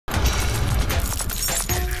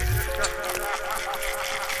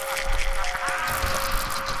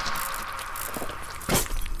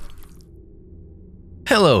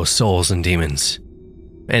Hello, souls and demons,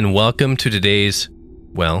 and welcome to today's,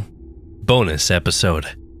 well, bonus episode.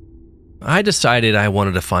 I decided I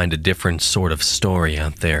wanted to find a different sort of story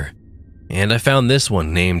out there, and I found this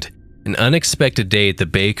one named An Unexpected Day at the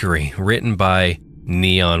Bakery, written by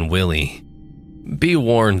neonwilly. Be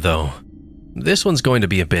warned though, this one's going to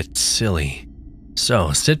be a bit silly,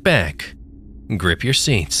 so sit back, grip your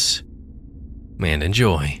seats, and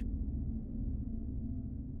enjoy.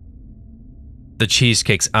 The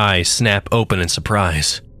cheesecake's eyes snap open in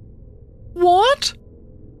surprise. What?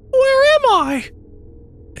 Where am I?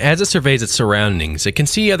 As it surveys its surroundings, it can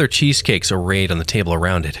see other cheesecakes arrayed on the table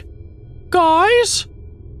around it. Guys?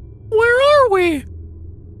 Where are we?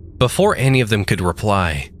 Before any of them could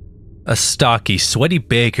reply, a stocky, sweaty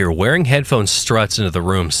baker wearing headphones struts into the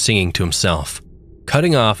room singing to himself,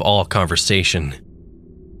 cutting off all conversation.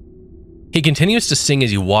 He continues to sing as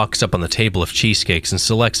he walks up on the table of cheesecakes and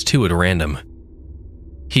selects two at random.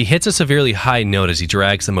 He hits a severely high note as he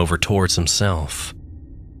drags them over towards himself.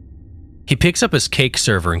 He picks up his cake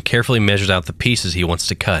server and carefully measures out the pieces he wants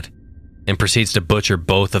to cut, and proceeds to butcher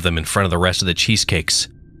both of them in front of the rest of the cheesecakes,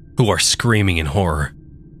 who are screaming in horror.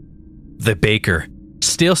 The baker,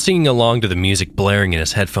 still singing along to the music blaring in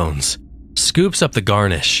his headphones, scoops up the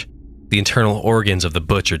garnish, the internal organs of the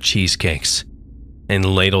butchered cheesecakes,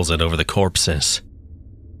 and ladles it over the corpses.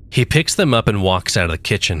 He picks them up and walks out of the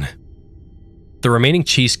kitchen. The remaining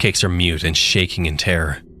cheesecakes are mute and shaking in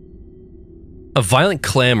terror. A violent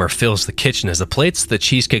clamor fills the kitchen as the plates the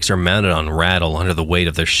cheesecakes are mounted on rattle under the weight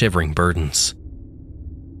of their shivering burdens.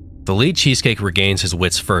 The lead cheesecake regains his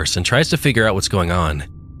wits first and tries to figure out what's going on.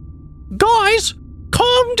 Guys,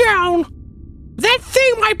 calm down. That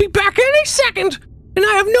thing might be back any second, and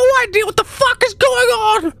I have no idea what the fuck is going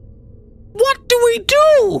on. What do we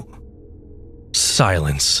do?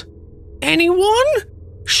 Silence. Anyone?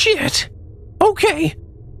 Shit. Okay,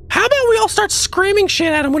 how about we all start screaming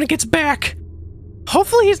shit at him when it gets back?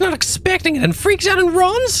 Hopefully he's not expecting it and freaks out and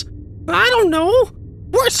runs? I don't know.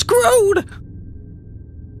 We're screwed.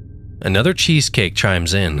 Another cheesecake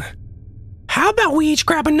chimes in. How about we each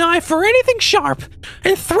grab a knife or anything sharp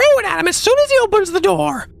and throw it at him as soon as he opens the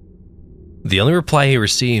door? The only reply he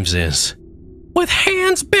receives is, With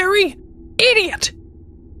hands, Barry? Idiot!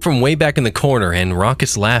 from way back in the corner, and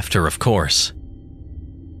raucous laughter, of course.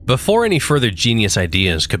 Before any further genius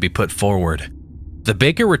ideas could be put forward, the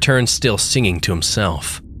baker returns still singing to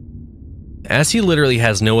himself. As he literally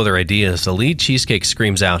has no other ideas, the lead cheesecake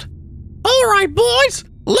screams out, All right, boys,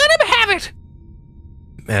 let him have it!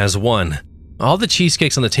 As one, all the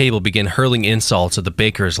cheesecakes on the table begin hurling insults at the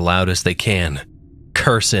baker as loud as they can.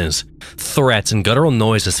 Curses, threats, and guttural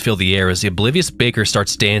noises fill the air as the oblivious baker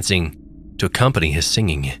starts dancing to accompany his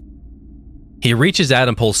singing. He reaches out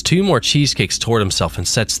and pulls two more cheesecakes toward himself and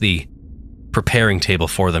sets the preparing table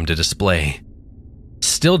for them to display,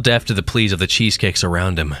 still deaf to the pleas of the cheesecakes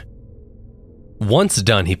around him. Once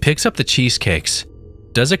done, he picks up the cheesecakes,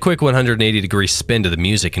 does a quick 180-degree spin to the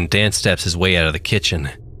music, and dance steps his way out of the kitchen.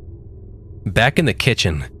 Back in the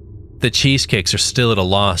kitchen, the cheesecakes are still at a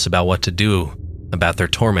loss about what to do about their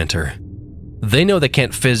tormentor. They know they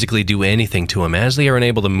can't physically do anything to him as they are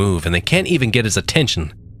unable to move, and they can't even get his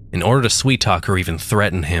attention in order to sweet-talk or even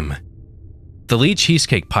threaten him. The lead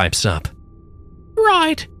cheesecake pipes up.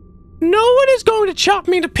 Right. No one is going to chop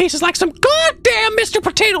me to pieces like some goddamn Mr.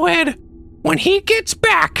 Potato Head. When he gets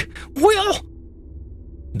back, we'll...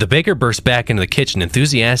 The baker bursts back into the kitchen,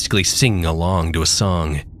 enthusiastically singing along to a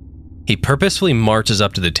song. He purposefully marches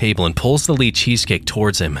up to the table and pulls the lead cheesecake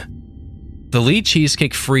towards him. The lead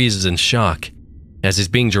cheesecake freezes in shock as he's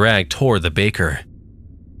being dragged toward the baker.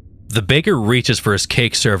 The baker reaches for his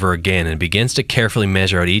cake server again and begins to carefully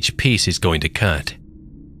measure out each piece he's going to cut.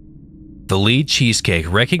 The lead cheesecake,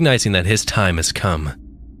 recognizing that his time has come,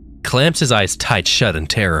 clamps his eyes tight shut in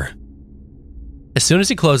terror. As soon as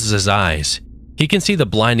he closes his eyes, he can see the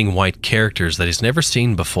blinding white characters that he's never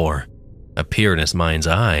seen before appear in his mind's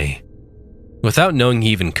eye. Without knowing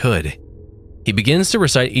he even could, he begins to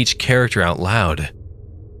recite each character out loud.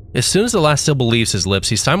 As soon as the last syllable leaves his lips,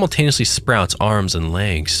 he simultaneously sprouts arms and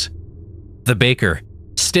legs. The baker,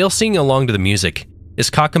 still singing along to the music, is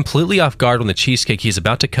caught completely off guard when the cheesecake he's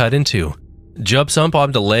about to cut into jumps up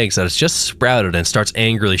onto legs that has just sprouted and starts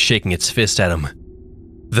angrily shaking its fist at him.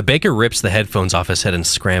 The baker rips the headphones off his head and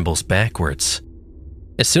scrambles backwards.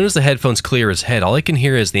 As soon as the headphones clear his head, all he can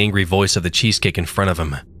hear is the angry voice of the cheesecake in front of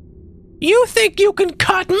him. You think you can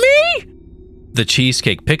cut me? The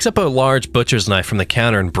cheesecake picks up a large butcher's knife from the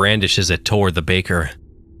counter and brandishes it toward the baker.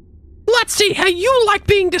 Let's see how you like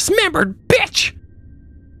being dismembered, bitch!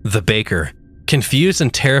 The baker, confused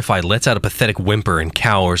and terrified, lets out a pathetic whimper and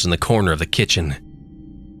cowers in the corner of the kitchen.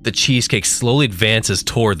 The cheesecake slowly advances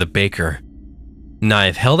toward the baker,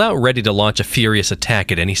 knife held out ready to launch a furious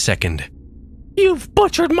attack at any second. You've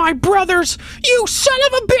butchered my brothers, you son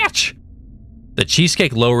of a bitch! The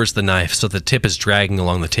cheesecake lowers the knife so the tip is dragging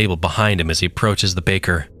along the table behind him as he approaches the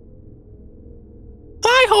baker.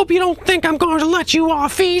 I hope you don't think I'm going to let you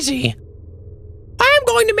off easy. I am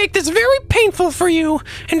going to make this very painful for you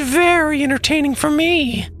and very entertaining for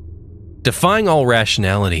me. Defying all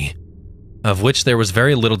rationality, of which there was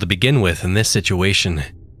very little to begin with in this situation,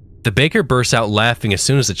 the baker bursts out laughing as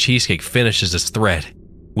soon as the cheesecake finishes his threat,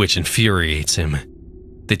 which infuriates him.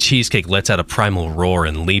 The cheesecake lets out a primal roar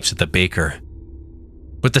and leaps at the baker.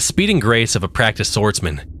 With the speed and grace of a practiced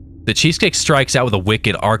swordsman, the cheesecake strikes out with a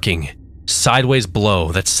wicked, arcing, sideways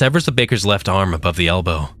blow that severs the baker's left arm above the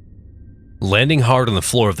elbow. Landing hard on the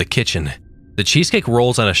floor of the kitchen, the cheesecake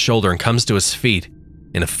rolls on his shoulder and comes to his feet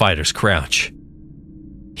in a fighter's crouch.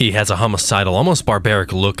 He has a homicidal, almost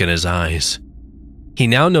barbaric look in his eyes. He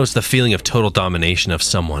now knows the feeling of total domination of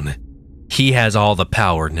someone. He has all the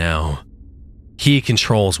power now. He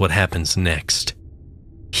controls what happens next.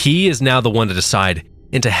 He is now the one to decide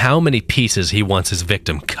into how many pieces he wants his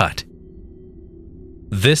victim cut.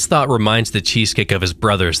 This thought reminds the cheesecake of his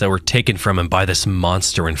brothers that were taken from him by this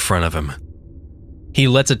monster in front of him. He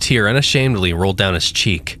lets a tear unashamedly roll down his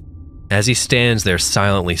cheek as he stands there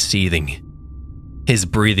silently seething. His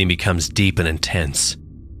breathing becomes deep and intense.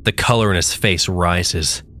 The color in his face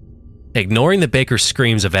rises. Ignoring the baker's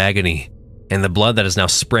screams of agony and the blood that is now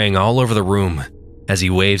spraying all over the room as he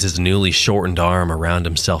waves his newly shortened arm around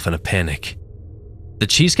himself in a panic, the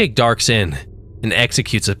cheesecake darts in and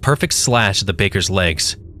executes a perfect slash at the baker's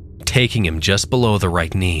legs, taking him just below the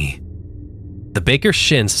right knee. The baker's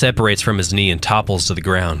shin separates from his knee and topples to the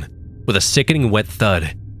ground with a sickening wet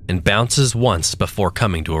thud and bounces once before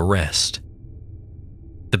coming to a rest.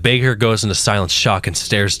 The baker goes into silent shock and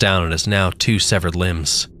stares down at his now two severed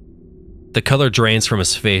limbs. The color drains from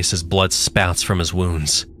his face as blood spouts from his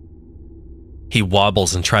wounds. He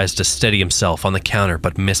wobbles and tries to steady himself on the counter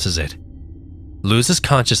but misses it, loses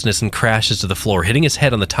consciousness and crashes to the floor, hitting his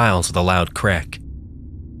head on the tiles with a loud crack.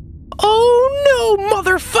 Oh no,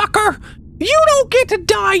 motherfucker! You don't get to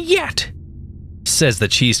die yet! Says the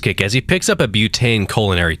cheesecake as he picks up a butane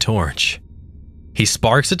culinary torch. He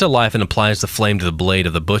sparks it to life and applies the flame to the blade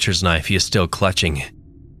of the butcher's knife he is still clutching.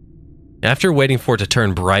 After waiting for it to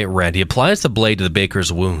turn bright red, he applies the blade to the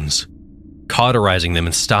baker's wounds, cauterizing them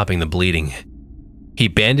and stopping the bleeding. He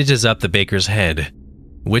bandages up the baker's head,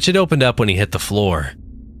 which had opened up when he hit the floor,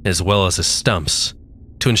 as well as his stumps,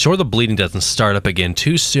 to ensure the bleeding doesn't start up again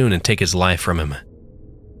too soon and take his life from him.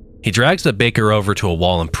 He drags the baker over to a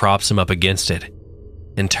wall and props him up against it,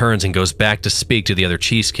 and turns and goes back to speak to the other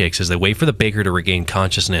cheesecakes as they wait for the baker to regain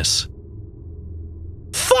consciousness.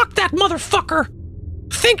 Fuck that motherfucker!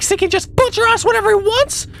 Thinks he can just butcher us whenever he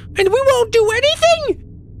wants, and we won't do anything?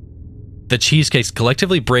 The cheesecakes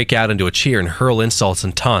collectively break out into a cheer and hurl insults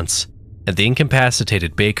and taunts at the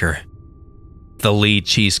incapacitated baker. The lead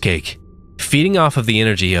cheesecake, feeding off of the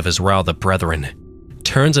energy of his riled up brethren,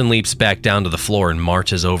 turns and leaps back down to the floor and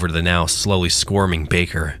marches over to the now slowly squirming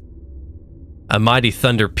baker. A mighty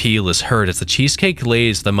thunder peal is heard as the cheesecake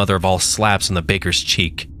lays the mother of all slaps on the baker's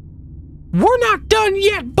cheek. We're not done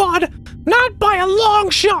yet, bud! Not by a long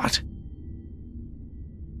shot!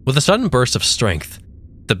 With a sudden burst of strength,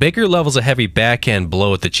 the baker levels a heavy backhand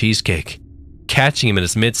blow at the cheesecake, catching him in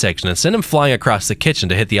his midsection and sending him flying across the kitchen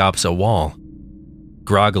to hit the opposite wall.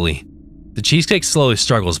 Groggily, the cheesecake slowly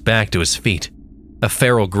struggles back to his feet, a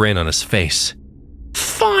feral grin on his face.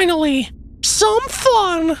 Finally! Some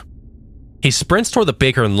fun! He sprints toward the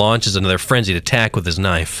baker and launches another frenzied attack with his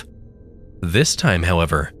knife. This time,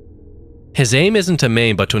 however, his aim isn't to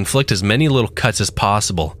maim but to inflict as many little cuts as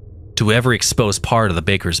possible to every exposed part of the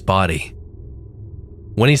baker's body.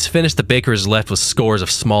 When he's finished, the baker is left with scores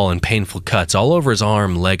of small and painful cuts all over his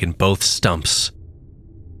arm, leg, and both stumps,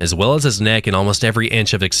 as well as his neck and almost every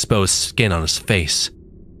inch of exposed skin on his face.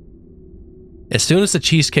 As soon as the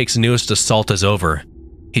cheesecake's newest assault is over,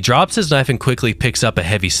 he drops his knife and quickly picks up a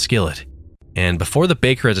heavy skillet, and before the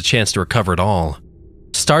baker has a chance to recover it all,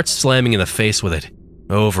 starts slamming in the face with it,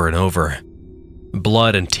 over and over.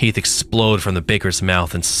 Blood and teeth explode from the baker's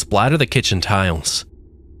mouth and splatter the kitchen tiles.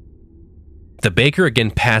 The baker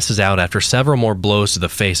again passes out after several more blows to the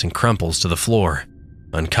face and crumples to the floor,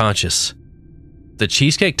 unconscious. The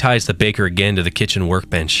cheesecake ties the baker again to the kitchen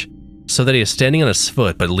workbench, so that he is standing on his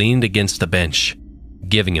foot but leaned against the bench,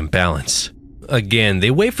 giving him balance. Again,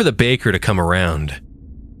 they wait for the baker to come around.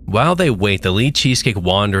 While they wait, the lead cheesecake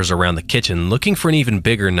wanders around the kitchen looking for an even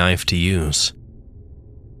bigger knife to use.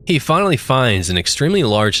 He finally finds an extremely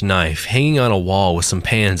large knife hanging on a wall with some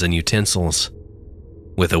pans and utensils.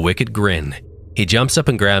 With a wicked grin, he jumps up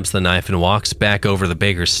and grabs the knife and walks back over the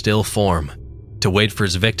baker's still form to wait for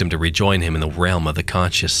his victim to rejoin him in the realm of the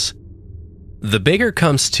conscious. The baker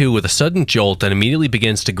comes to with a sudden jolt and immediately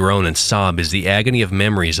begins to groan and sob as the agony of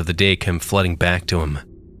memories of the day come flooding back to him.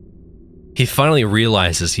 He finally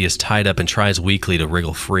realizes he is tied up and tries weakly to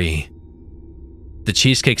wriggle free. The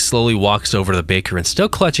cheesecake slowly walks over to the baker and, still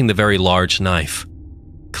clutching the very large knife,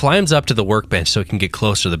 climbs up to the workbench so he can get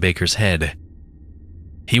closer to the baker's head.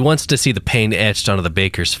 He wants to see the pain etched onto the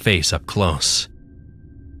baker's face up close.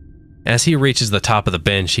 As he reaches the top of the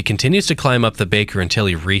bench, he continues to climb up the baker until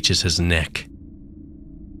he reaches his neck.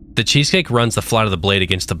 The cheesecake runs the flat of the blade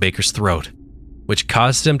against the baker's throat, which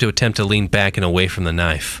causes him to attempt to lean back and away from the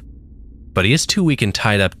knife. But he is too weak and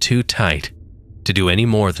tied up too tight to do any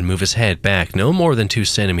more than move his head back no more than 2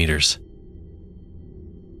 centimeters.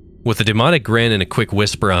 With a demonic grin and a quick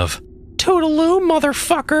whisper of, "Toodaloo,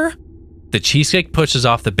 motherfucker," the cheesecake pushes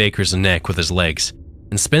off the baker's neck with his legs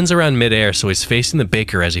and spins around midair so he's facing the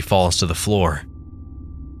baker as he falls to the floor.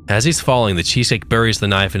 As he's falling, the cheesecake buries the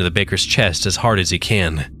knife into the baker's chest as hard as he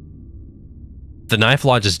can. The knife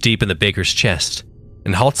lodges deep in the baker's chest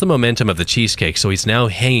and halts the momentum of the cheesecake, so he's now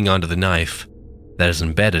hanging onto the knife that is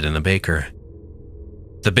embedded in the baker.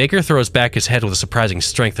 The baker throws back his head with a surprising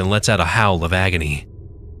strength and lets out a howl of agony.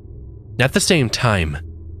 At the same time,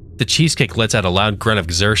 the cheesecake lets out a loud grunt of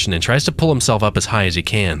exertion and tries to pull himself up as high as he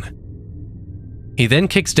can. He then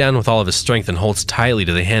kicks down with all of his strength and holds tightly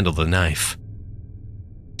to the handle of the knife.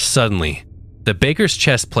 Suddenly, the baker's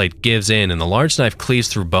chest plate gives in and the large knife cleaves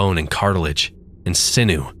through bone and cartilage and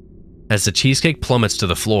sinew as the cheesecake plummets to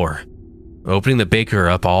the floor, opening the baker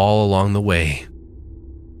up all along the way.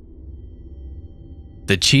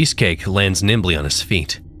 The cheesecake lands nimbly on his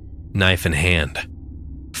feet, knife in hand,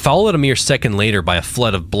 followed a mere second later by a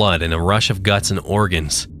flood of blood and a rush of guts and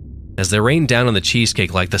organs as they rain down on the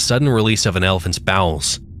cheesecake like the sudden release of an elephant's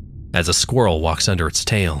bowels as a squirrel walks under its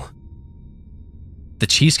tail. The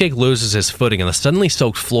cheesecake loses his footing on the suddenly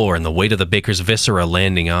soaked floor and the weight of the baker's viscera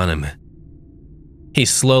landing on him. He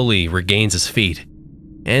slowly regains his feet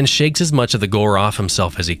and shakes as much of the gore off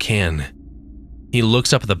himself as he can. He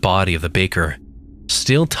looks up at the body of the baker,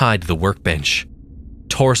 still tied to the workbench,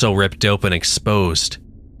 torso ripped open, exposed,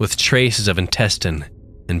 with traces of intestine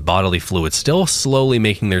and bodily fluid still slowly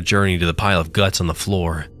making their journey to the pile of guts on the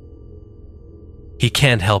floor. He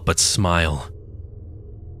can't help but smile.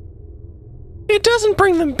 "It doesn't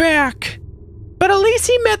bring them back, but at least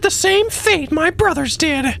he met the same fate my brothers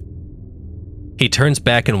did." He turns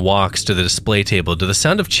back and walks to the display table to the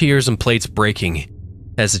sound of cheers and plates breaking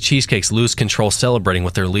as the cheesecakes lose control, celebrating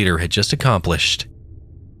what their leader had just accomplished.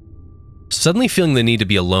 Suddenly feeling the need to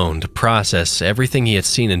be alone to process everything he had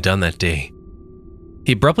seen and done that day,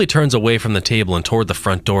 he abruptly turns away from the table and toward the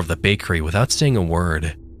front door of the bakery without saying a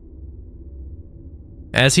word.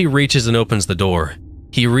 As he reaches and opens the door,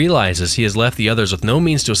 he realizes he has left the others with no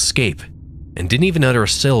means to escape and didn't even utter a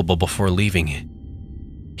syllable before leaving.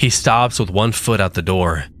 He stops with one foot out the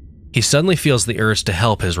door. He suddenly feels the urge to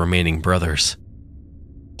help his remaining brothers.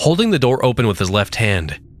 Holding the door open with his left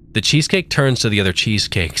hand, the cheesecake turns to the other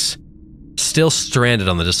cheesecakes, still stranded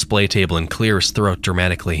on the display table, and clears his throat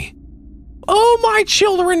dramatically. "Oh, my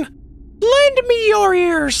children, lend me your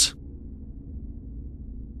ears."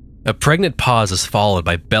 A pregnant pause is followed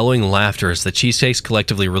by bellowing laughter as the cheesecakes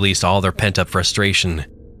collectively release all their pent-up frustration,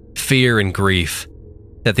 fear, and grief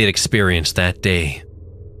that they had experienced that day.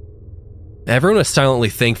 Everyone was silently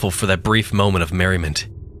thankful for that brief moment of merriment,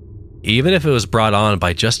 even if it was brought on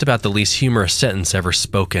by just about the least humorous sentence ever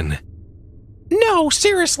spoken. "No,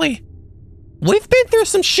 seriously. We've been through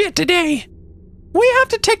some shit today. We have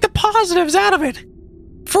to take the positives out of it.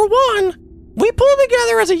 For one, we pulled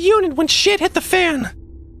together as a unit when shit hit the fan.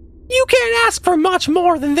 You can't ask for much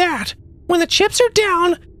more than that when the chips are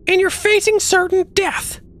down and you're facing certain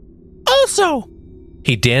death. Also,"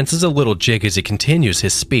 he dances a little jig as he continues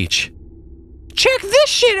his speech, "check this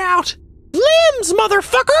shit out! Limbs,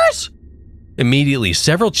 motherfuckers!" Immediately,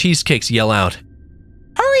 several cheesecakes yell out,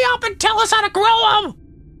 "Hurry up and tell us how to grow them!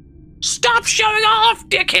 Stop showing off,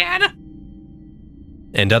 dickhead!"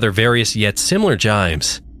 and other various yet similar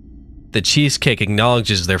jibes. The cheesecake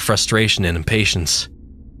acknowledges their frustration and impatience.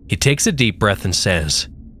 He takes a deep breath and says,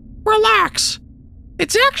 "Relax.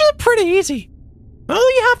 It's actually pretty easy.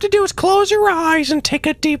 All you have to do is close your eyes and take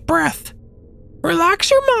a deep breath. Relax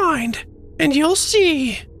your mind, and you'll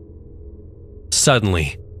see."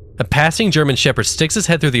 Suddenly, a passing German shepherd sticks his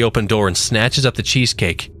head through the open door and snatches up the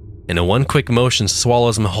cheesecake, and in one quick motion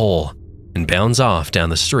swallows him whole and bounds off down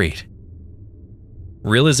the street.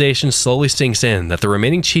 realization slowly sinks in that the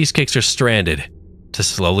remaining cheesecakes are stranded to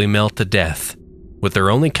slowly melt to death, with their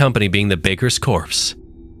only company being the baker's corpse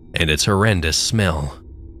and its horrendous smell.